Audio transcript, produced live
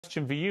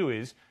question for you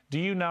is, do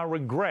you now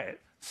regret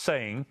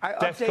saying I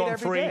update DEFCON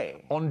every 3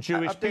 day. on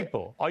Jewish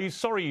people? Are you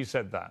sorry you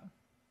said that?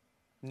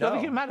 No. I don't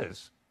think it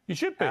matters. You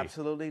should be.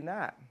 Absolutely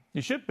not.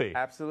 You should be.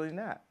 Absolutely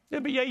not. Yeah,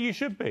 but yeah, you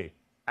should be.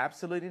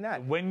 Absolutely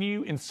not. When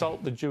you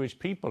insult the Jewish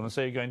people and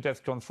say you're going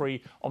DEFCON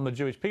 3 on the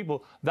Jewish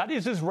people, that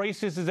is as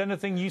racist as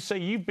anything you say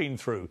you've been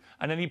through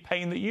and any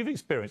pain that you've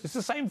experienced. It's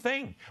the same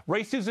thing.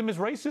 Racism is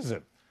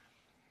racism.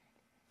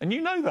 And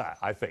you know that,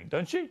 I think,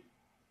 don't you?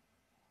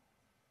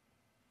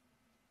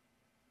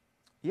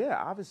 Yeah,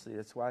 obviously.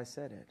 That's why I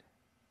said it.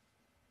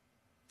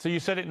 So you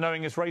said it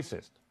knowing it's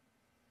racist?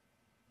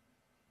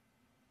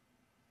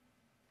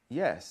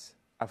 Yes.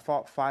 I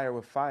fought fire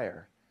with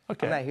fire.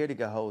 Okay. I'm not here to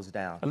get hosed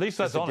down. At least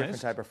that's It's a honest.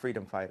 different type of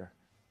freedom fighter.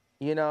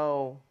 You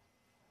know,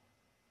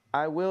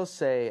 I will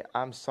say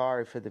I'm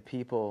sorry for the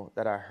people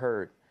that I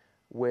hurt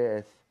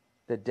with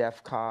the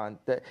DEFCON,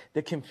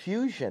 the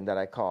confusion that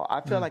I call.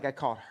 I feel like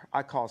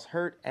I caused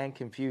hurt and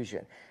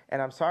confusion.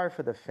 And I'm sorry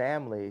for the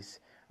families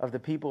of the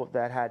people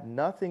that had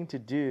nothing to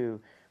do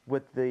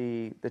with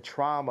the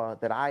trauma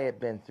that I had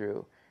been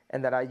through,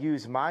 and that I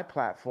use my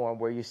platform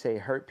where you say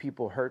hurt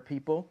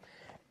people,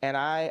 and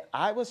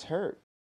I was hurt.